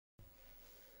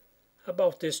I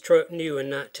bought this truck new in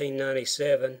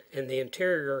 1997 and the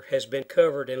interior has been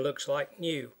covered and looks like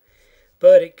new,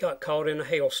 but it got caught in a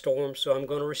hailstorm, so I'm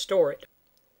going to restore it.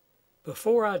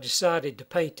 Before I decided to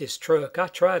paint this truck, I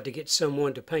tried to get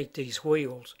someone to paint these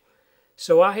wheels.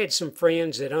 So I had some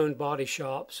friends that owned body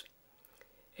shops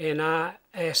and I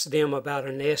asked them about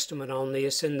an estimate on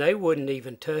this and they wouldn't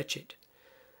even touch it.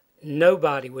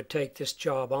 Nobody would take this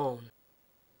job on.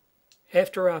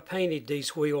 After I painted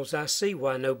these wheels, I see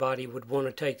why nobody would want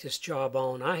to take this job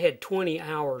on. I had 20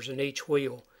 hours in each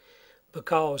wheel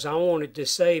because I wanted to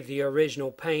save the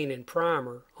original paint and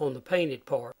primer on the painted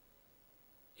part.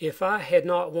 If I had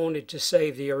not wanted to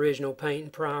save the original paint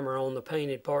and primer on the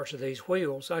painted parts of these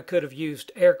wheels, I could have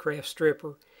used aircraft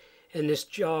stripper and this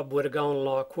job would have gone a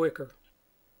lot quicker.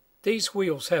 These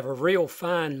wheels have a real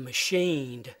fine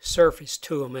machined surface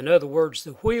to them. In other words,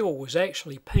 the wheel was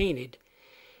actually painted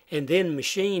and then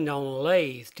machined on a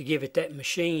lathe to give it that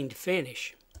machined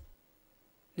finish.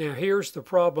 Now here's the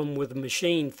problem with the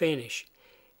machined finish.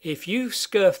 If you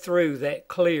scuff through that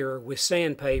clear with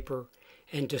sandpaper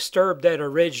and disturb that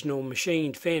original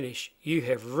machined finish, you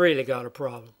have really got a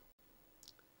problem.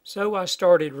 So I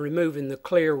started removing the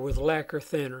clear with lacquer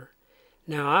thinner.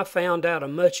 Now I found out a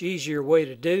much easier way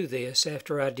to do this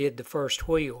after I did the first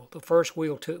wheel. The first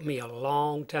wheel took me a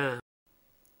long time.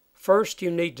 First you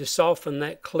need to soften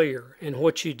that clear, and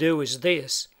what you do is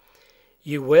this.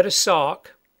 You wet a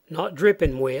sock, not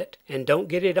dripping wet, and don't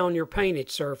get it on your painted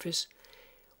surface.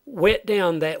 Wet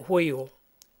down that wheel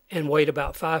and wait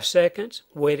about 5 seconds,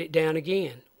 wet it down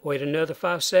again. Wait another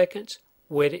 5 seconds,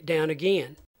 wet it down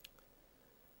again.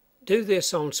 Do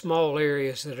this on small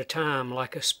areas at a time,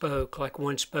 like a spoke, like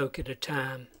one spoke at a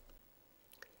time.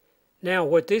 Now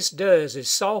what this does is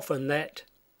soften that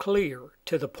clear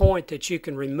to the point that you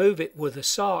can remove it with a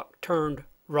sock turned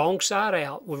wrong side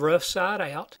out, with rough side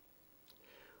out.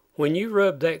 When you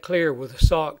rub that clear with a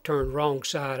sock turned wrong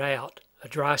side out, a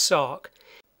dry sock,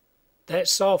 that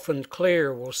softened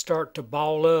clear will start to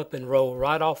ball up and roll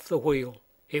right off the wheel.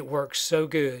 It works so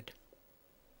good.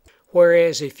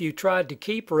 Whereas if you tried to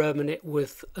keep rubbing it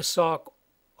with a sock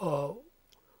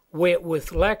wet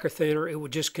with lacquer thinner, it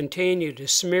would just continue to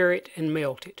smear it and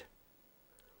melt it.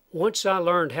 Once I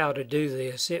learned how to do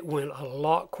this, it went a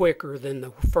lot quicker than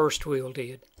the first wheel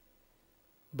did.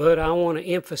 But I want to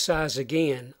emphasize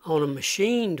again, on a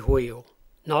machined wheel,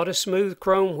 not a smooth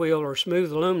chrome wheel or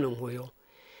smooth aluminum wheel,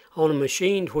 on a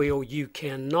machined wheel you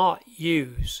cannot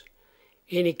use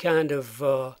any kind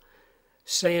of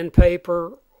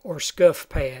sandpaper or scuff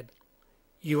pad.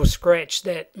 You will scratch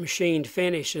that machined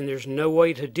finish and there's no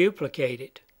way to duplicate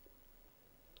it.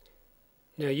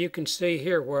 Now you can see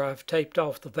here where I've taped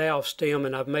off the valve stem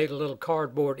and I've made a little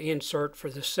cardboard insert for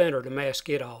the center to mask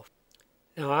it off.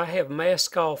 Now I have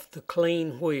masked off the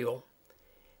clean wheel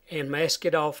and masked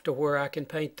it off to where I can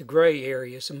paint the gray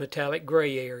areas, the metallic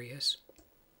gray areas.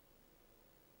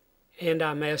 And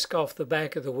I mask off the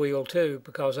back of the wheel too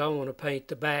because I want to paint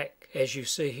the back, as you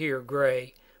see here,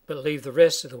 gray, but leave the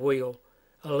rest of the wheel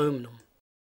aluminum.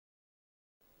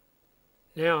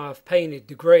 Now I've painted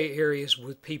the gray areas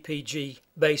with PPG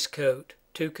base coat,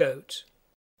 2 coats.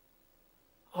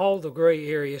 All the gray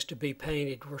areas to be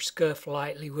painted were scuffed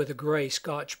lightly with a gray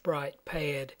Scotch-Brite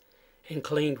pad and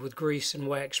cleaned with grease and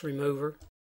wax remover.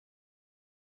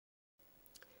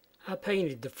 I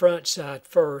painted the front side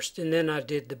first and then I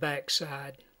did the back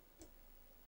side.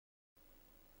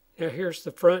 Now here's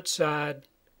the front side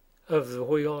of the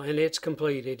wheel and it's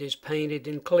completed. It's painted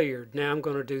and cleared. Now I'm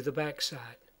going to do the back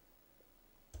side.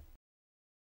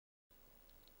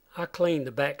 I cleaned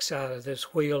the back side of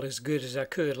this wheel as good as I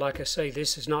could. Like I say,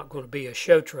 this is not going to be a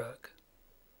show truck.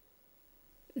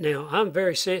 Now, I'm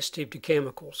very sensitive to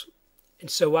chemicals, and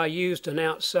so I used an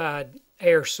outside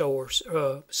air source,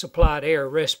 supplied air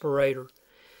respirator,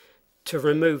 to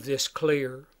remove this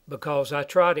clear because I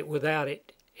tried it without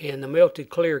it, and the melted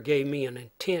clear gave me an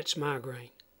intense migraine.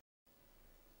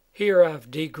 Here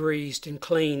I've degreased and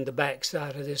cleaned the back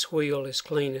side of this wheel as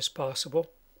clean as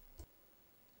possible.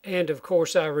 And of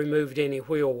course I removed any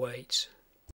wheel weights.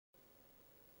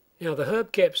 Now the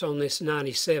hubcaps on this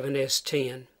 97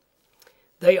 S10,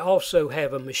 they also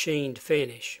have a machined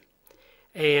finish.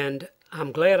 And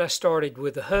I'm glad I started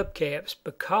with the hubcaps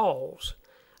because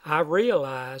I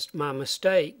realized my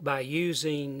mistake by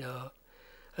using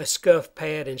a scuff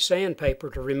pad and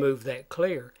sandpaper to remove that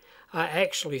clear. I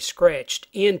actually scratched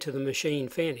into the machine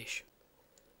finish.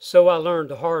 So I learned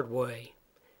the hard way.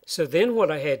 So then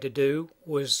what I had to do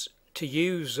was to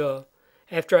use,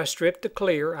 after I stripped the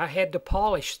clear, I had to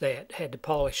polish that. Had to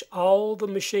polish all the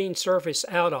machine surface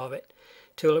out of it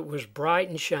till it was bright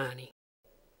and shiny.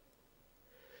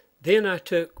 Then I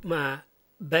took my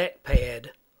back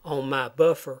pad on my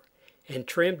buffer and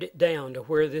trimmed it down to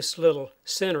where this little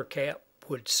center cap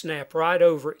would snap right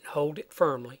over it and hold it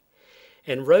firmly,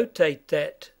 and rotate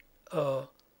that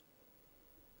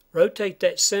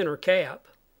center cap,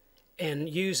 and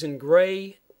using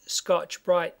gray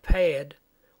Scotch-Brite pad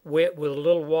wet with a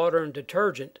little water and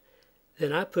detergent,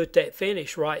 then I put that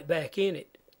finish right back in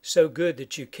it, so good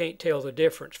that you can't tell the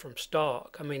difference from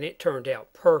stock. I mean, it turned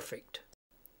out perfect.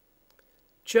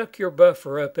 Chuck your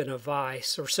buffer up in a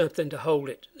vise or something to hold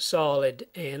it solid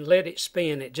and let it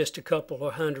spin at just a couple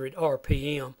of hundred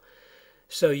RPM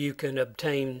so you can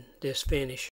obtain this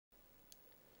finish.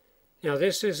 Now,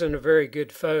 this isn't a very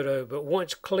good photo, but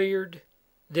once cleared,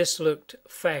 this looked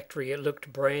factory. It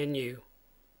looked brand new.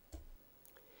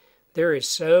 There is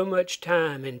so much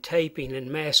time in taping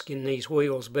and masking these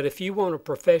wheels, but if you want a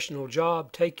professional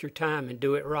job, take your time and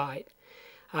do it right.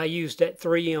 I used that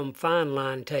 3M fine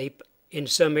line tape in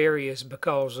some areas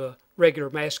because regular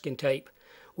masking tape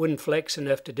wouldn't flex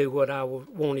enough to do what I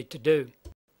wanted to do.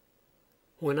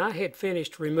 When I had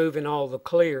finished removing all the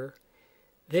clear,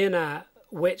 then I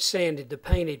wet sanded the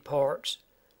painted parts,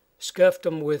 scuffed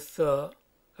them with a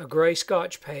gray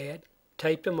Scotch pad,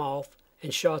 taped them off,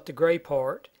 and shot the gray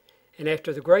part. And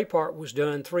after the gray part was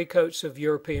done, 3 coats of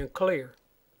European clear.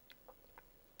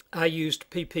 I used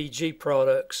PPG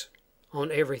products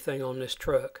on everything on this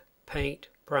truck: paint,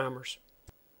 primers.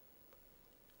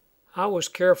 I was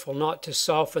careful not to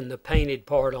soften the painted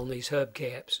part on these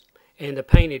hubcaps, and the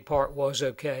painted part was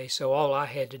okay, so all I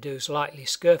had to do is lightly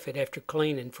scuff it after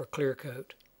cleaning for clear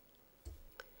coat.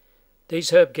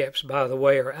 These hubcaps, by the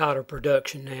way, are out of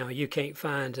production now. You can't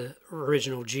find the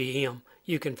original GM.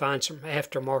 You can find some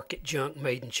aftermarket junk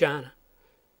made in China.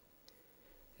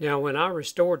 Now, when I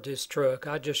restored this truck,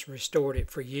 I just restored it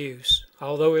for use.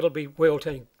 Although it'll be well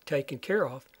taken care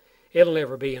of, it'll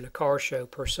never be in a car show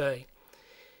per se.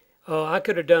 I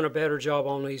could have done a better job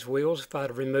on these wheels if I'd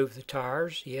have removed the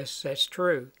tires. Yes, that's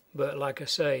true. But like I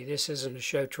say, this isn't a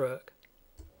show truck.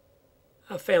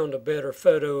 I found a better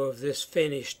photo of this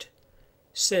finished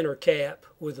center cap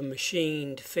with a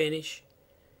machined finish.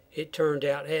 It turned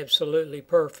out absolutely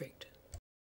perfect.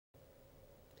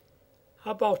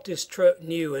 I bought this truck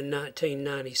new in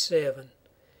 1997.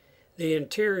 The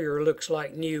interior looks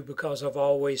like new because I've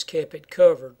always kept it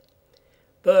covered.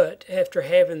 But after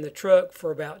having the truck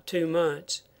for about 2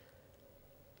 months,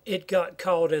 it got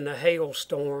caught in a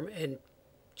hailstorm and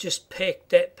just pecked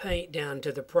that paint down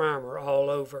to the primer all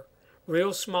over.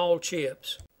 Real small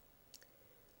chips.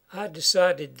 I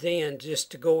decided then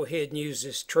just to go ahead and use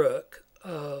this truck.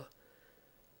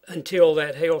 Until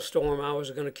that hailstorm, I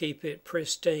was going to keep it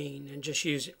pristine and just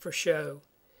use it for show.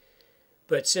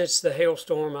 But since the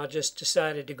hailstorm, I just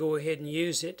decided to go ahead and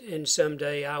use it, and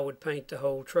someday I would paint the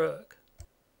whole truck.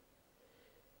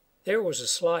 There was a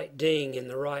slight ding in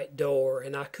the right door,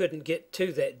 and I couldn't get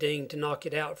to that ding to knock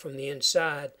it out from the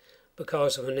inside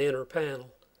because of an inner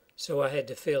panel, so I had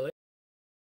to fill it.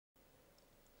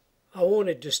 I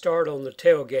wanted to start on the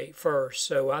tailgate first,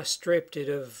 so I stripped it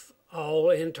of all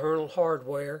internal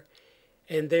hardware,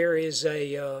 and there is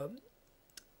a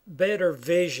better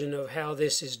vision of how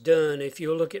this is done. If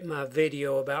you look at my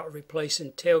video about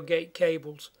replacing tailgate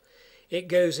cables, it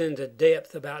goes into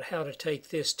depth about how to take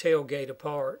this tailgate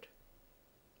apart.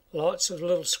 Lots of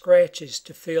little scratches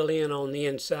to fill in on the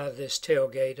inside of this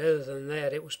tailgate. Other than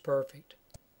that, it was perfect.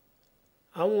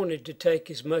 I wanted to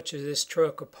take as much of this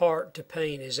truck apart to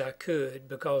paint as I could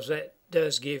because that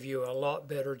does give you a lot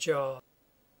better job.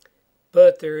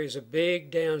 But there is a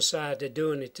big downside to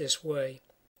doing it this way.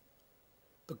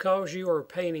 Because you are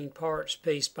painting parts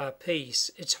piece by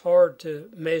piece, it's hard to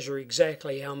measure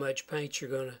exactly how much paint you're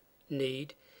going to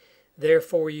need.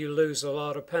 Therefore, you lose a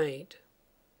lot of paint.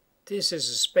 This is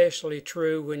especially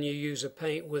true when you use a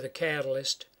paint with a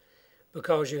catalyst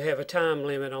because you have a time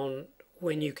limit on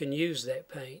when you can use that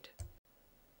paint.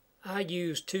 I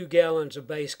used 2 gallons of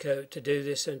base coat to do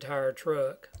this entire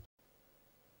truck.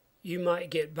 You might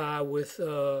get by with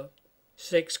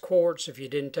 6 quarts if you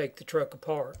didn't take the truck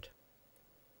apart.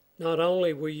 Not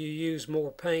only will you use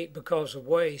more paint because of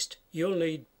waste, you'll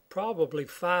need probably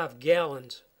 5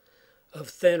 gallons of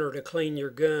thinner to clean your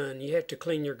gun. You have to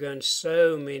clean your gun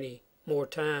so many more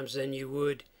times than you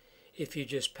would if you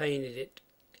just painted it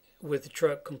with the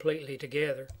truck completely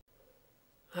together.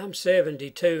 I'm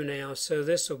 72 now, so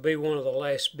this will be one of the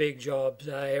last big jobs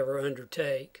I ever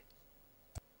undertake.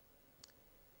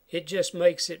 It just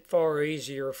makes it far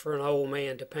easier for an old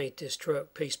man to paint this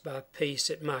truck piece by piece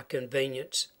at my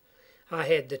convenience. I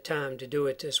had the time to do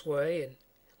it this way, and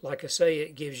like I say,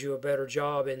 it gives you a better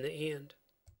job in the end.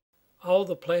 All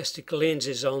the plastic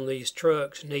lenses on these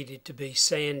trucks needed to be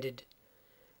sanded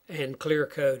and clear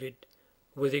coated,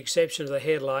 with the exception of the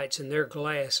headlights, and they're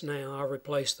glass now. I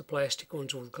replaced the plastic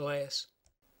ones with glass.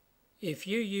 If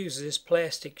you use this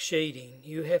plastic sheeting,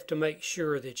 you have to make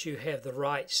sure that you have the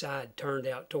right side turned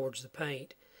out towards the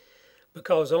paint,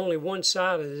 because only one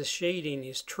side of the sheeting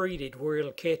is treated where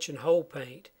it'll catch and hold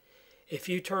paint. If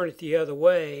you turn it the other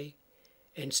way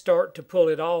and start to pull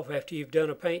it off after you've done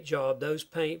a paint job, those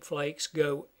paint flakes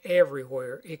go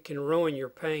everywhere. It can ruin your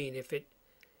paint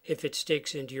if it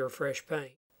sticks into your fresh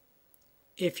paint.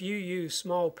 If you use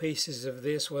small pieces of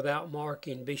this without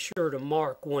marking, be sure to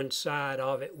mark one side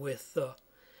of it with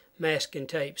masking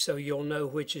tape so you'll know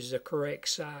which is the correct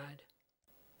side.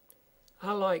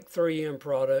 I like 3M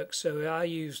products, so I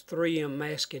use 3M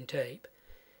masking tape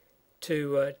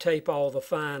to tape all the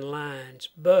fine lines,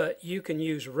 but you can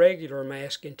use regular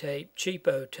masking tape,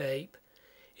 cheapo tape,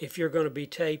 if you're going to be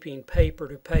taping paper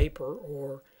to paper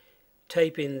or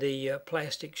taping the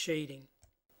plastic sheeting.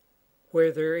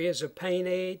 Where there is a paint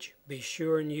edge, be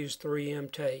sure and use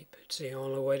 3M tape. It's the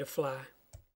only way to fly.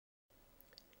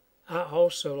 I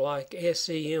also like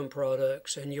SEM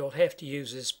products, and you'll have to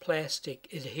use this plastic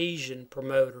adhesion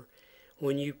promoter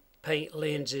when you paint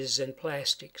lenses and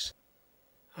plastics.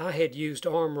 I had used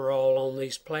Armor All on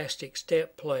these plastic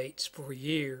step plates for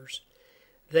years.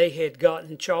 They had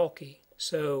gotten chalky,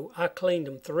 so I cleaned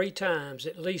them 3 times,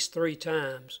 at least 3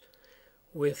 times,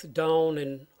 with Dawn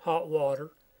and hot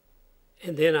water,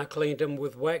 and then I cleaned them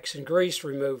with wax and grease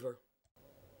remover.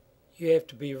 You have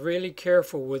to be really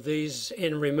careful with these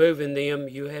in removing them.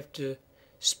 You have to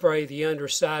spray the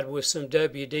underside with some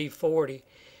WD-40,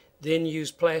 then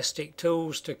use plastic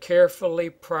tools to carefully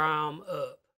pry them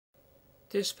up.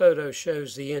 This photo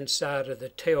shows the inside of the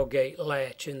tailgate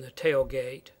latch in the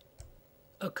tailgate.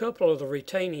 A couple of the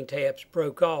retaining tabs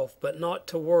broke off, but not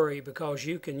to worry, because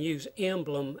you can use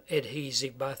emblem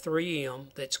adhesive by 3M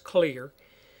that's clear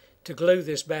to glue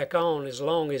this back on as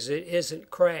long as it isn't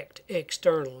cracked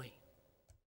externally.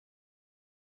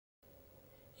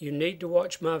 You need to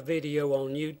watch my video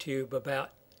on YouTube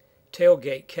about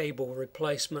tailgate cable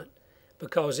replacement,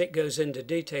 because it goes into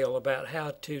detail about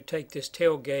how to take this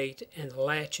tailgate and the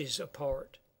latches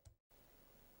apart.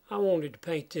 I wanted to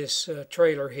paint this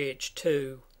trailer hitch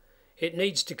too. It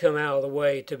needs to come out of the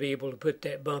way to be able to put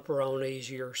that bumper on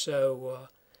easier, so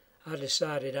I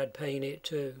decided I'd paint it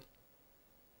too.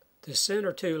 The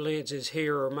center 2 lenses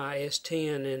here are my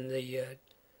S10, and the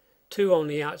 2 on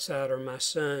the outside are my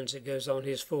son's. It goes on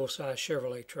his full-size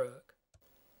Chevrolet truck.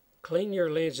 Clean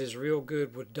your lenses real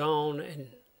good with Dawn and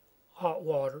hot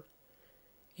water.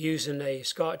 Using a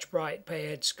Scotch-Brite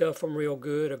pad, scuff them real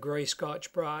good, a gray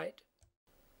Scotch-Brite.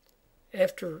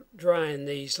 After drying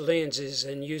these lenses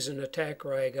and using a tack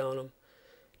rag on them,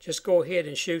 just go ahead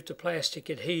and shoot the plastic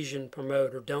adhesion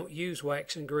promoter. Don't use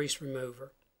wax and grease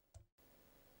remover.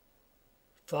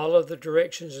 Follow the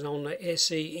directions on the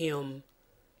SEM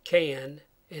can,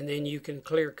 and then you can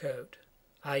clear coat.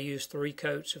 I use 3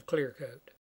 coats of clear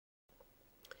coat.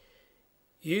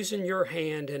 Using your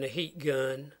hand and a heat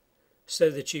gun so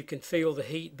that you can feel the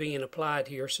heat being applied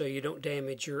here so you don't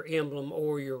damage your emblem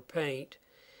or your paint.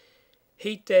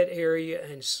 Heat that area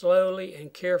and slowly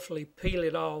and carefully peel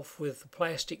it off with the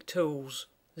plastic tools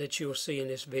that you'll see in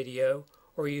this video,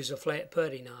 or use a flat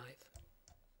putty knife.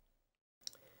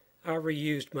 I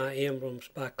reused my emblems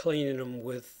by cleaning them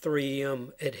with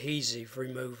 3M adhesive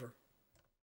remover.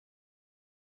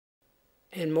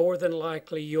 And more than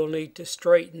likely you'll need to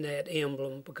straighten that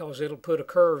emblem, because it'll put a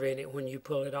curve in it when you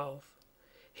pull it off.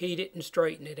 Heat it and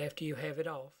straighten it after you have it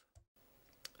off.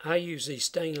 I use these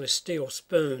stainless steel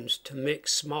spoons to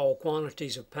mix small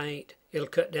quantities of paint. It'll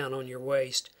cut down on your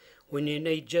waste when you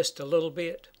need just a little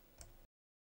bit.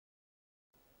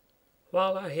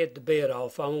 While I had the bed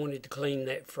off, I wanted to clean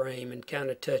that frame and kind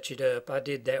of touch it up. I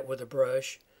did that with a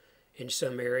brush in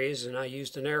some areas, and I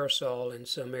used an aerosol in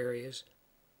some areas.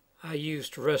 I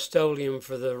used Rust-Oleum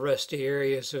for the rusty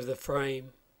areas of the frame.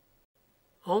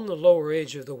 On the lower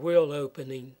edge of the wheel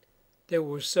opening, there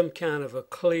was some kind of a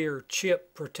clear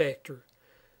chip protector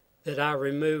that I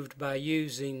removed by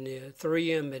using the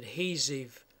 3M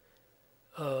adhesive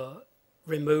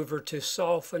remover to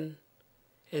soften,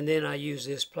 and then I use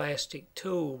this plastic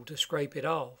tool to scrape it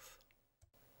off.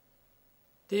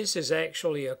 This is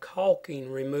actually a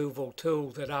caulking removal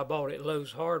tool that I bought at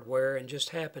Lowe's Hardware and just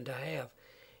happened to have.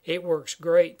 It works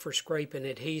great for scraping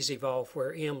adhesive off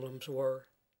where emblems were.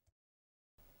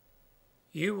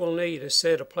 You will need a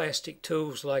set of plastic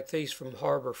tools like these from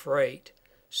Harbor Freight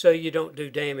so you don't do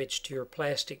damage to your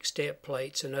plastic step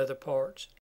plates and other parts.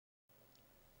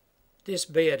 This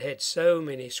bed had so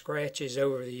many scratches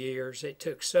over the years. It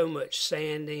took so much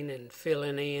sanding and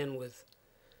filling in with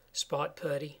spot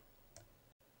putty.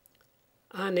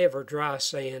 I never dry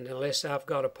sand unless I've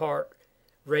got a part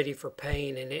ready for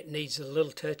paint and it needs a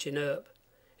little touching up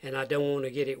and I don't want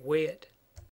to get it wet.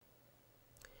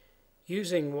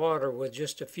 Using water with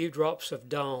just a few drops of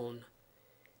Dawn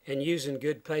and using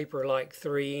good paper like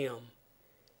 3M.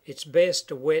 It's best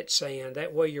to wet sand,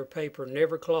 that way your paper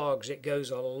never clogs. It goes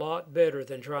a lot better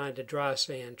than trying to dry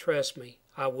sand. Trust me,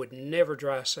 I would never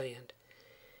dry sand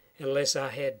unless I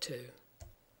had to.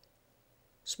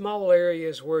 Small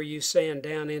areas where you sand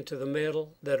down into the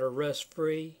metal that are rust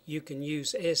free, you can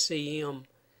use SEM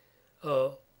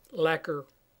lacquer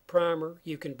primer.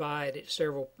 You can buy it at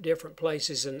several different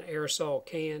places in an aerosol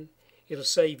can. It'll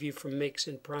save you from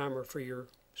mixing primer for your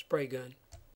spray gun.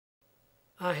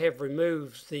 I have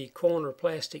removed the corner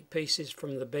plastic pieces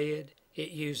from the bed.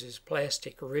 It uses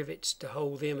plastic rivets to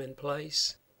hold them in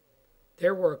place.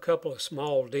 There were a couple of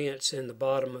small dents in the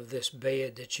bottom of this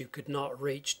bed that you could not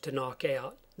reach to knock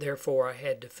out. Therefore, I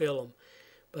had to fill them.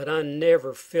 But I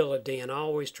never fill a dent. I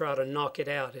always try to knock it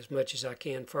out as much as I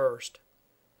can first.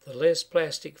 The less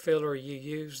plastic filler you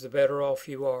use, the better off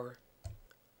you are.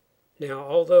 Now,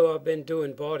 although I've been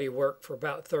doing body work for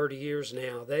about 30 years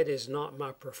now, that is not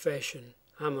my profession.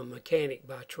 I'm a mechanic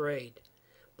by trade.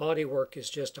 Body work is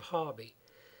just a hobby.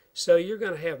 So you're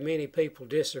going to have many people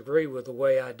disagree with the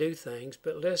way I do things,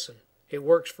 but listen, it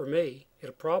works for me.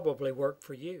 It'll probably work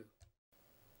for you.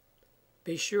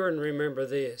 Be sure and remember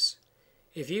this.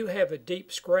 If you have a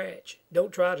deep scratch,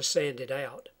 don't try to sand it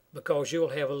out, because you'll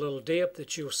have a little dip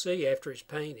that you'll see after it's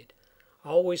painted.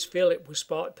 Always fill it with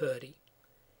spot putty,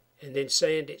 and then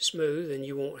sand it smooth, and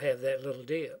you won't have that little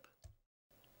dip.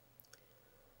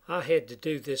 I had to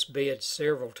do this bed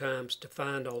several times to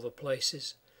find all the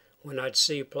places. When I'd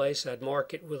see a place, I'd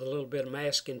mark it with a little bit of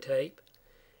masking tape,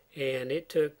 and it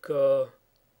took,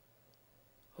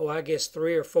 I guess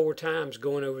 3 or 4 times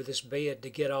going over this bed to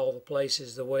get all the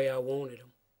places the way I wanted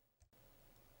them.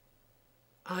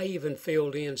 I even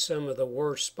filled in some of the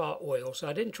worst spot wells.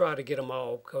 I didn't try to get them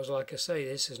all because, like I say,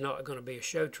 this is not going to be a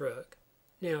show truck.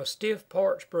 Now, a stiff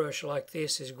parts brush like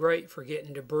this is great for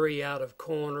getting debris out of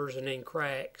corners and in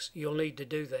cracks. You'll need to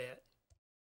do that.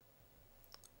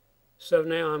 So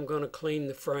now I'm going to clean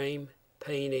the frame,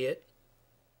 paint it.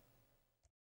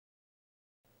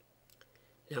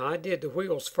 Now I did the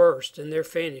wheels first and they're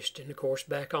finished and of course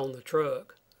back on the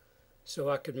truck so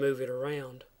I could move it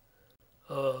around.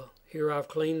 Here I've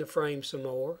cleaned the frame some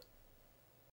more.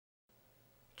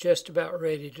 Just about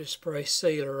ready to spray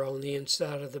sealer on the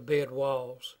inside of the bed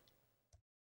walls.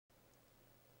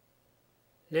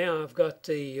 Now I've got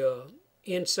the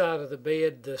inside of the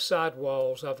bed, the side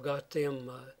walls, I've got them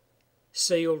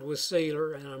sealed with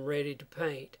sealer and I'm ready to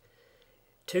paint.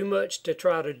 Too much to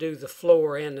try to do the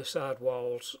floor and the side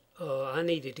walls. I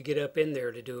needed to get up in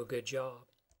there to do a good job.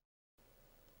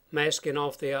 Masking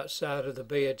off the outside of the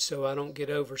bed so I don't get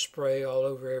overspray all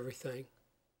over everything.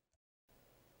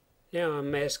 Now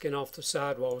I'm masking off the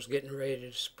sidewalls, getting ready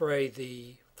to spray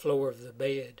the floor of the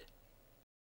bed.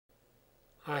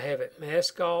 I have it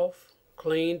masked off,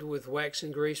 cleaned with wax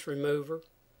and grease remover,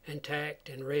 and tacked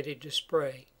and ready to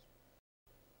spray.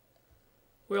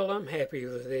 Well, I'm happy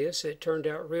with this. It turned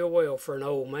out real well for an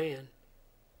old man,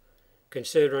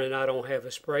 considering I don't have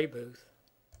a spray booth.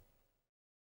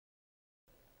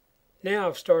 Now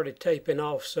I've started taping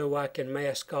off so I can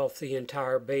mask off the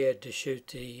entire bed to shoot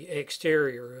the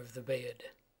exterior of the bed.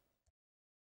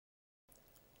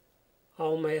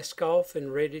 All masked off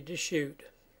and ready to shoot.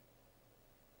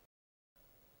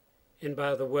 And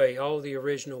by the way, all the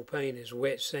original paint is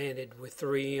wet sanded with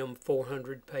 3M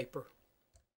 400 paper.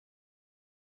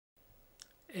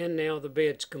 And now the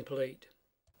bed's complete.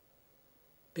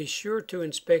 Be sure to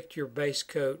inspect your base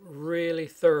coat really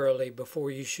thoroughly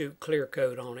before you shoot clear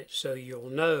coat on it so you'll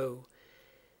know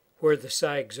where the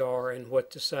sags are and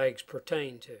what the sags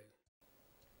pertain to.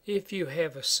 If you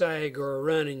have a sag or a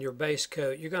run in your base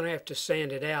coat, you're going to have to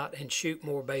sand it out and shoot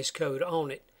more base coat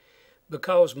on it,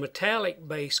 because metallic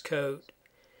base coat,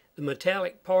 the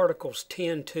metallic particles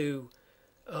tend to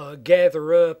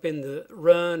gather up in the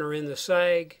run or in the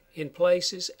sag in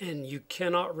places, and you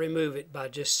cannot remove it by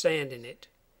just sanding it.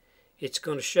 It's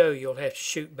going to show. You'll have to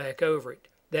shoot back over it.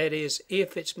 That is,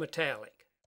 if it's metallic.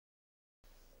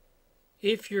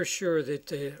 If you're sure that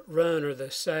the run or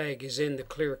the sag is in the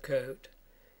clear coat,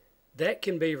 that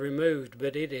can be removed,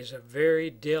 but it is a very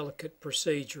delicate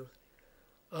procedure.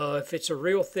 If it's a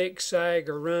real thick sag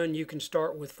or run, you can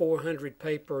start with 400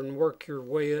 paper and work your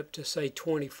way up to say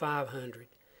 2500.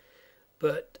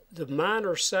 But the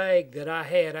minor sag that I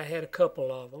had a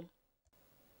couple of them,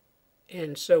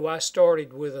 And so I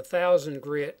started with 1,000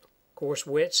 grit, of course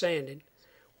wet sanded,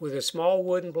 with a small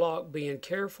wooden block, being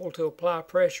careful to apply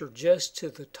pressure just to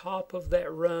the top of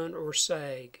that run or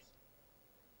sag.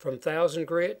 From 1,000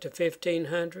 grit to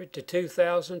 1,500 to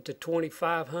 2,000 to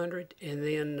 2,500, and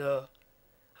then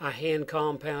I hand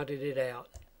compounded it out.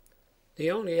 The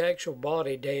only actual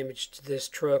body damage to this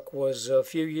truck was a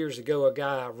few years ago a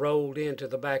guy rolled into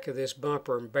the back of this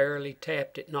bumper and barely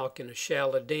tapped it, knocking a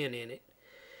shallow dent in it.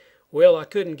 Well, I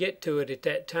couldn't get to it at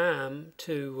that time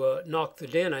to knock the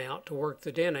dent out, to work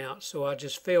the dent out, so I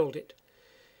just filled it.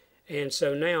 And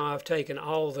so now I've taken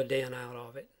all the dent out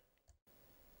of it.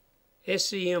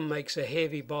 SCM makes a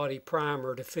heavy body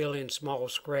primer to fill in small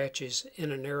scratches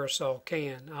in an aerosol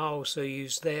can. I also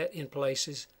use that in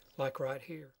places like right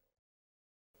here.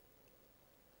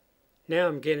 Now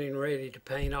I'm getting ready to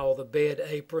paint all the bed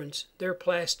aprons. They're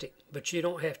plastic, but you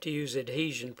don't have to use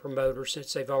adhesion promoter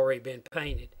since they've already been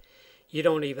painted. You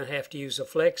don't even have to use a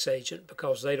flex agent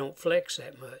because they don't flex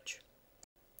that much.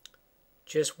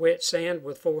 Just wet sand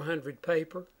with 400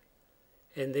 paper,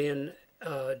 and then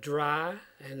dry,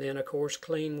 and then of course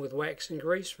clean with wax and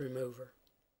grease remover.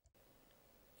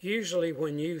 Usually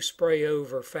when you spray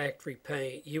over factory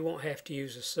paint, you won't have to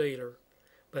use a sealer,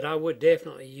 but I would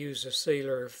definitely use a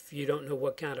sealer if you don't know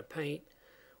what kind of paint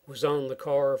was on the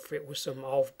car. If it was some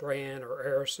off-brand or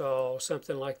aerosol,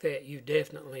 something like that, you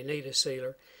definitely need a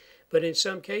sealer. But in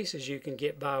some cases you can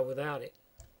get by without it.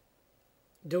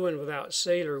 Doing without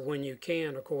sealer when you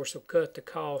can, of course, will cut the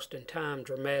cost and time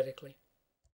dramatically.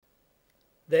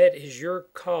 That is your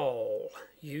call.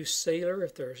 Use sealer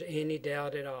if there's any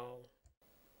doubt at all.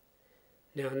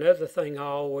 Now another thing I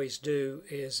always do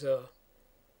is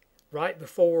right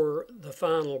before the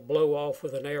final blow off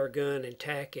with an air gun and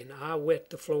tacking, I wet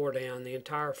the floor down, the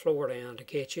entire floor down, to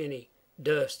catch any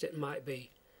dust that might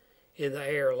be in the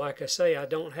air. Like I say, I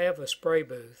don't have a spray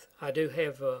booth. I do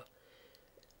have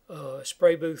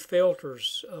spray booth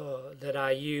filters that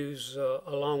I use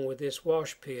along with this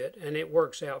wash pit, and it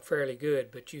works out fairly good,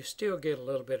 but you still get a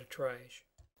little bit of trash.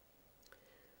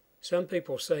 Some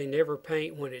people say never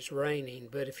paint when it's raining,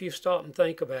 but if you stop and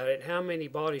think about it, how many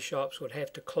body shops would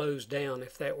have to close down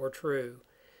if that were true?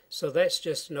 So that's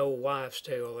just an old wives'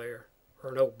 tale there,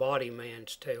 or an old body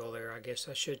man's tale there, I guess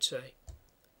I should say.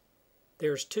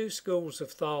 There's two schools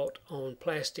of thought on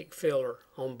plastic filler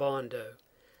on Bondo.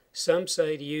 Some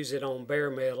say to use it on bare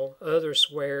metal, others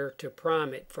swear to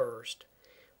prime it first.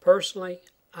 Personally,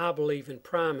 I believe in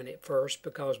priming it first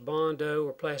because Bondo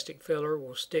or plastic filler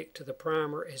will stick to the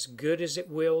primer as good as it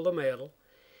will the metal,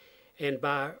 and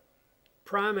by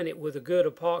priming it with a good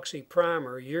epoxy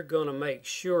primer, you're going to make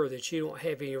sure that you don't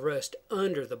have any rust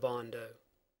under the Bondo.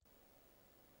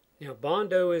 Now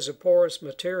Bondo is a porous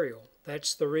material.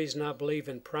 That's the reason I believe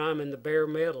in priming the bare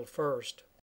metal first.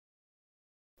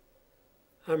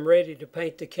 I'm ready to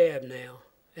paint the cab now,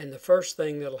 and the first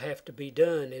thing that'll have to be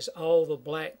done is all the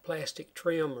black plastic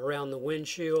trim around the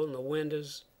windshield and the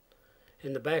windows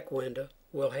and the back window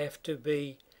will have to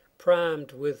be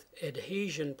primed with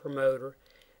adhesion promoter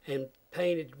and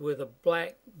painted with a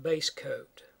black base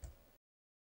coat.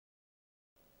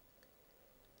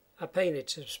 I painted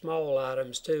some small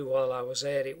items too while I was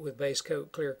at it with base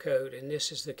coat, clear coat, and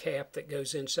this is the cap that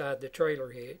goes inside the trailer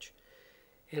hitch.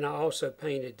 And I also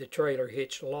painted the trailer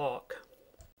hitch lock.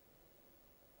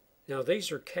 Now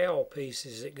these are cowl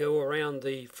pieces that go around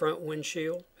the front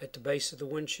windshield, at the base of the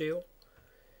windshield.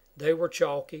 They were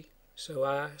chalky, so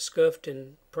I scuffed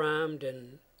and primed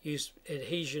and used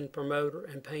adhesion promoter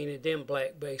and painted them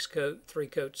black base coat, 3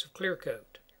 coats of clear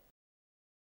coat.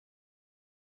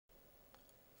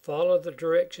 Follow the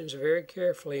directions very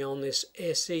carefully on this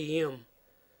SEM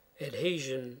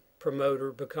adhesion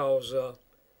promoter because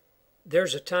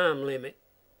there's a time limit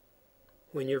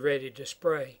when you're ready to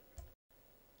spray.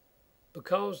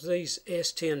 Because these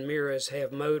S10 mirrors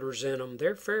have motors in them,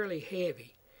 they're fairly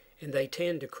heavy and they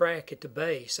tend to crack at the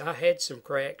base. I had some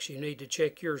cracks. You need to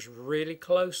check yours really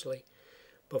closely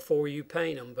before you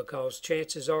paint them because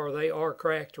chances are they are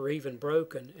cracked or even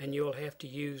broken, and you'll have to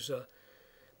use a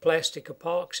plastic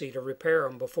epoxy to repair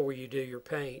them before you do your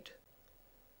paint.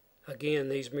 Again,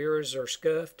 these mirrors are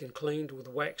scuffed and cleaned with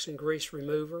wax and grease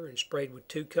remover and sprayed with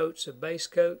 2 coats of base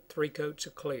coat, 3 coats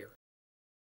of clear.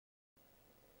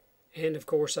 And of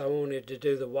course I wanted to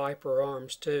do the wiper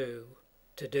arms too,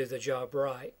 to do the job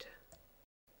right.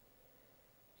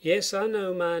 Yes, I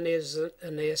know mine is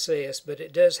an SS, but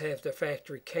it does have the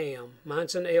factory cam.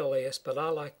 Mine's an LS, but I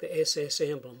like the SS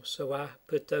emblem, so I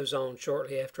put those on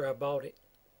shortly after I bought it.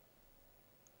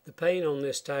 The paint on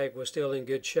this tag was still in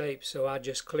good shape, so I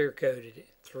just clear coated it,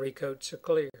 3 coats of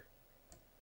clear.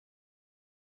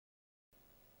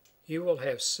 You will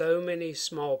have so many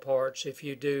small parts if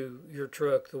you do your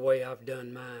truck the way I've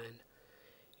done mine.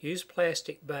 Use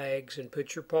plastic bags and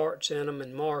put your parts in them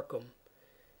and mark them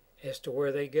as to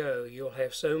where they go. You'll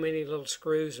have so many little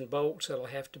screws and bolts that'll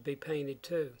have to be painted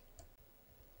too.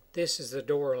 This is the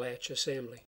door latch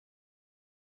assembly.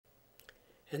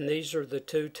 And these are the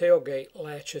two tailgate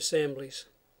latch assemblies.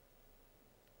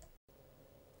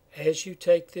 As you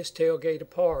take this tailgate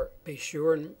apart, be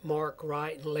sure and mark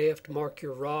right and left, mark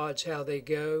your rods how they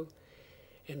go,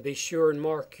 and be sure and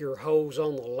mark your holes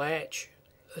on the latch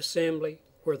assembly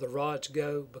where the rods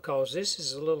go, because this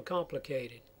is a little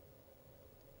complicated.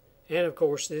 And of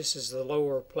course this is the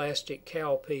lower plastic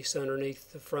cowl piece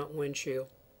underneath the front windshield.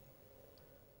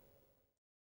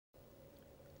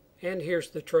 And here's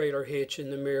the trailer hitch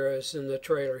and the mirrors and the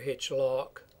trailer hitch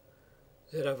lock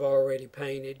that I've already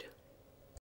painted.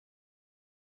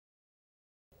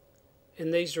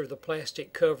 And these are the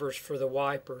plastic covers for the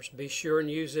wipers. Be sure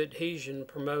and use adhesion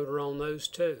promoter on those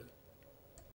too.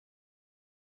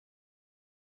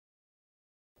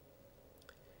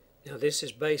 Now this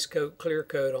is base coat clear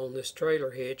coat on this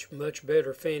trailer hitch, much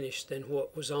better finish than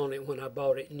what was on it when I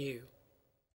bought it new.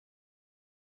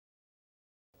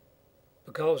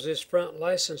 Because this front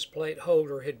license plate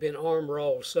holder had been arm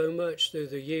rolled so much through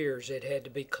the years, it had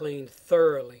to be cleaned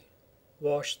thoroughly.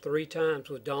 Washed 3 times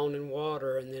with Dawn and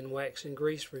water, and then wax and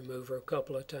grease remover a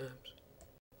couple of times.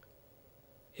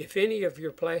 If any of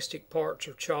your plastic parts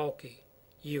are chalky,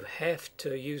 you have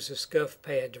to use a scuff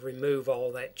pad to remove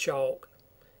all that chalk.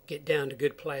 Get down to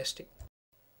good plastic.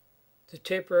 The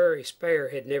temporary spare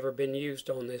had never been used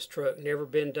on this truck, never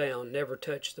been down, never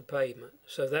touched the pavement,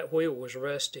 so that wheel was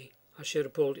rusty. I should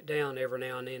have pulled it down every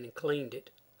now and then and cleaned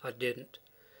it. I didn't.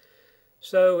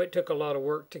 So it took a lot of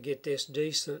work to get this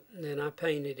decent, and then I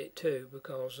painted it too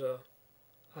because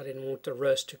I didn't want the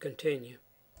rust to continue.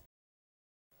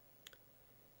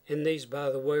 And these, by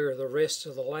the way, are the rest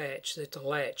of the latch that the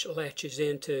latch latches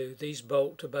into. These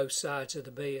bolt to both sides of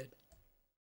the bed.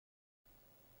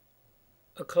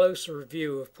 A closer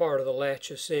view of part of the latch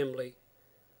assembly.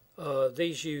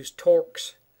 These use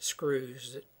Torx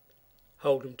screws that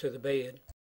hold them to the bed.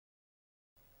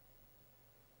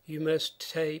 You must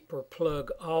tape or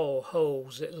plug all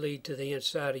holes that lead to the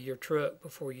inside of your truck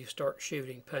before you start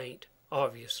shooting paint,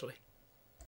 obviously.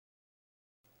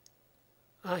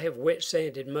 I have wet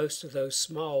sanded most of those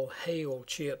small hail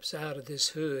chips out of this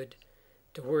hood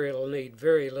to where it'll need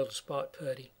very little spot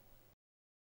putty.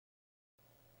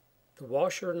 The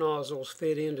washer nozzles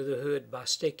fit into the hood by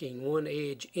sticking one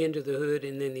edge into the hood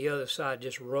and then the other side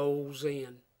just rolls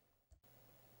in.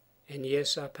 And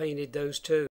yes, I painted those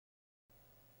too.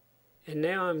 And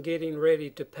now I'm getting ready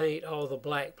to paint all the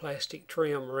black plastic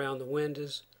trim around the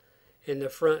windows and the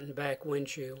front and back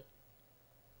windshield.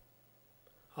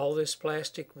 All this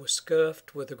plastic was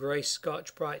scuffed with a gray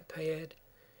Scotch-Brite pad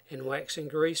and wax and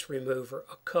grease remover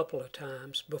a couple of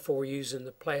times before using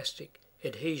the plastic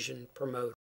adhesion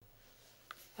promoter.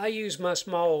 I use my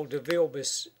small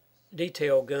DeVilbiss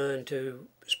detail gun to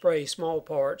spray small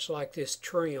parts like this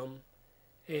trim,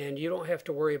 and you don't have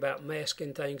to worry about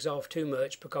masking things off too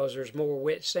much because there's more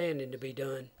wet sanding to be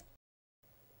done.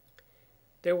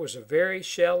 There was a very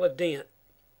shallow dent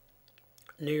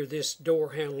near this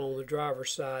door handle on the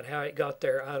driver's side. How it got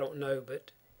there, I don't know,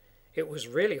 but it was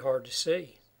really hard to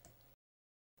see.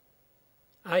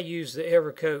 I use the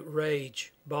Evercoat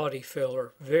Rage body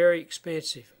filler, very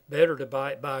expensive. Better to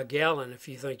buy it by a gallon if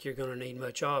you think you're going to need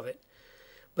much of it.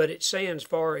 But it sands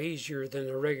far easier than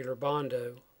the regular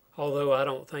Bondo, although I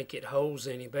don't think it holds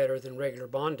any better than regular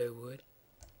Bondo would.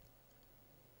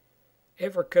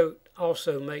 Evercoat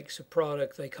also makes a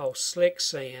product they call Slick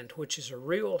Sand, which is a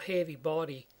real heavy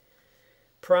body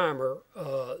primer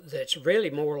that's really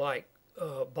more like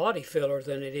body filler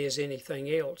than it is anything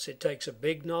else. It takes a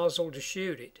big nozzle to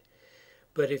shoot it.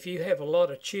 But if you have a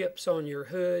lot of chips on your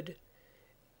hood,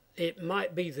 it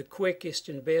might be the quickest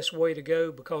and best way to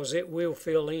go because it will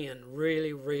fill in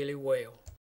really, really well.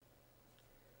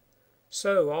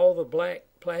 So all the black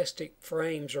plastic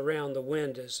frames around the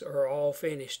windows are all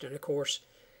finished, and of course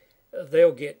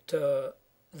they'll get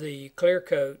the clear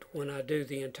coat when I do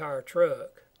the entire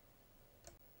truck.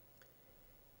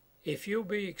 If you'll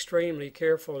be extremely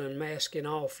careful in masking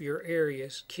off your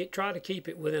areas, try to keep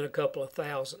it within a couple of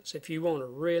thousandths. If you want a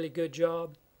really good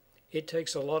job, it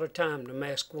takes a lot of time to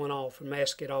mask one off and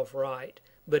mask it off right,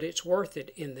 but it's worth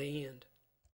it in the end.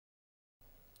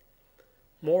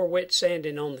 More wet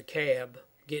sanding on the cab,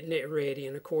 getting it ready,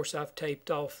 and of course I've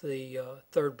taped off the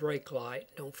third brake light.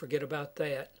 Don't forget about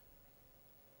that.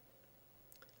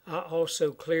 I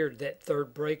also cleared that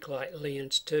third brake light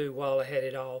lens too while I had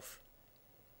it off.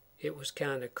 It was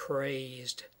kind of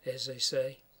crazed, as they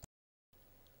say.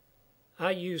 I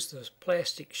used the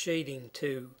plastic sheeting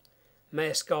to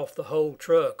mask off the whole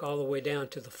truck all the way down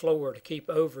to the floor to keep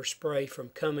overspray from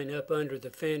coming up under the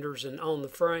fenders and on the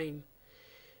frame.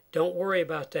 Don't worry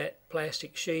about that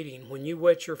plastic sheeting. When you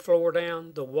wet your floor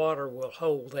down, the water will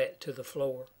hold that to the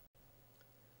floor.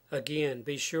 Again,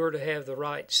 be sure to have the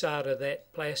right side of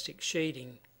that plastic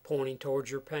sheeting pointing towards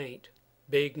your paint.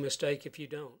 Big mistake if you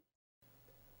don't.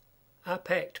 I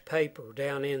packed paper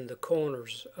down in the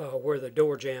corners where the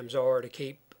door jambs are to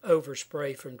keep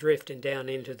overspray from drifting down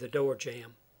into the door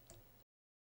jamb.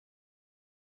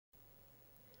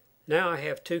 Now I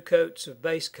have 2 coats of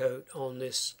base coat on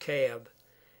this cab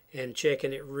and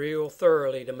checking it real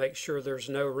thoroughly to make sure there's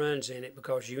no runs in it,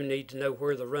 because you need to know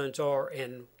where the runs are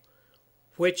and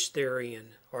which they're in.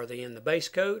 Are they in the base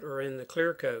coat or in the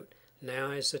clear coat?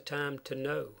 Now is the time to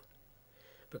know,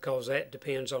 because that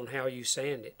depends on how you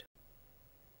sand it.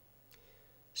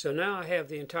 So now I have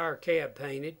the entire cab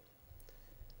painted,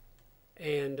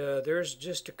 and there's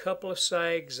just a couple of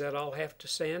sags that I'll have to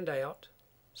sand out,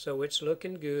 so it's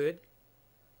looking good.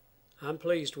 I'm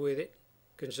pleased with it,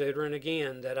 considering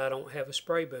again that I don't have a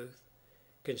spray booth.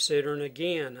 Considering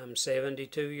again I'm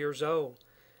 72 years old.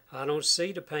 I don't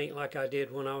see the paint like I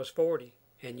did when I was 40,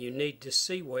 and you need to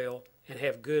see well and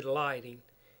have good lighting.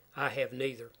 I have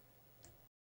neither.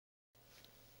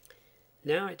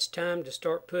 Now it's time to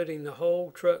start putting the whole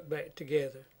truck back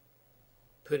together.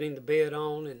 Putting the bed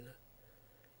on, and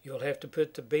you'll have to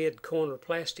put the bed corner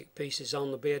plastic pieces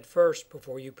on the bed first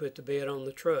before you put the bed on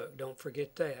the truck. Don't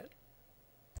forget that.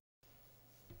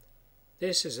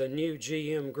 This is a new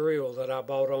GM grill that I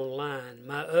bought online.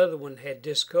 My other one had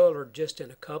discolored just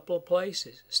in a couple of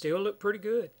places. Still looked pretty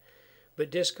good, but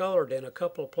discolored in a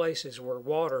couple of places where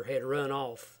water had run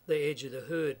off the edge of the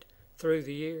hood through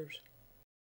the years.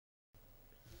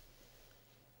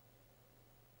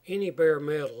 Any bare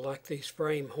metal like these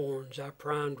frame horns I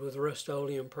primed with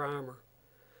Rust-Oleum primer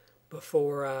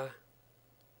before I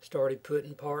started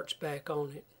putting parts back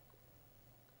on it.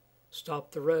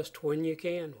 Stop the rust when you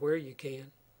can, where you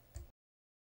can.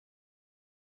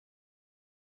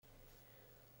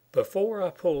 Before I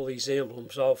pull these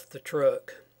emblems off the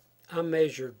truck, I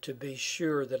measured to be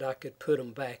sure that I could put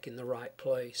them back in the right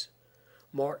place.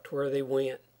 Marked where they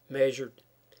went, measured.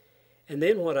 And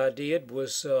then what I did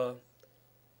was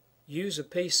use a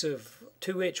piece of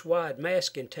 2-inch wide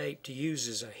masking tape to use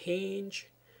as a hinge.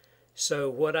 So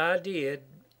what I did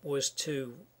was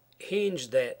to hinge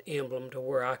that emblem to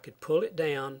where I could pull it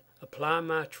down, apply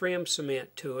my trim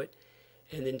cement to it,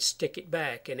 and then stick it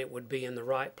back, and it would be in the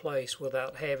right place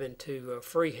without having to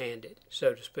freehand it,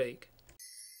 so to speak.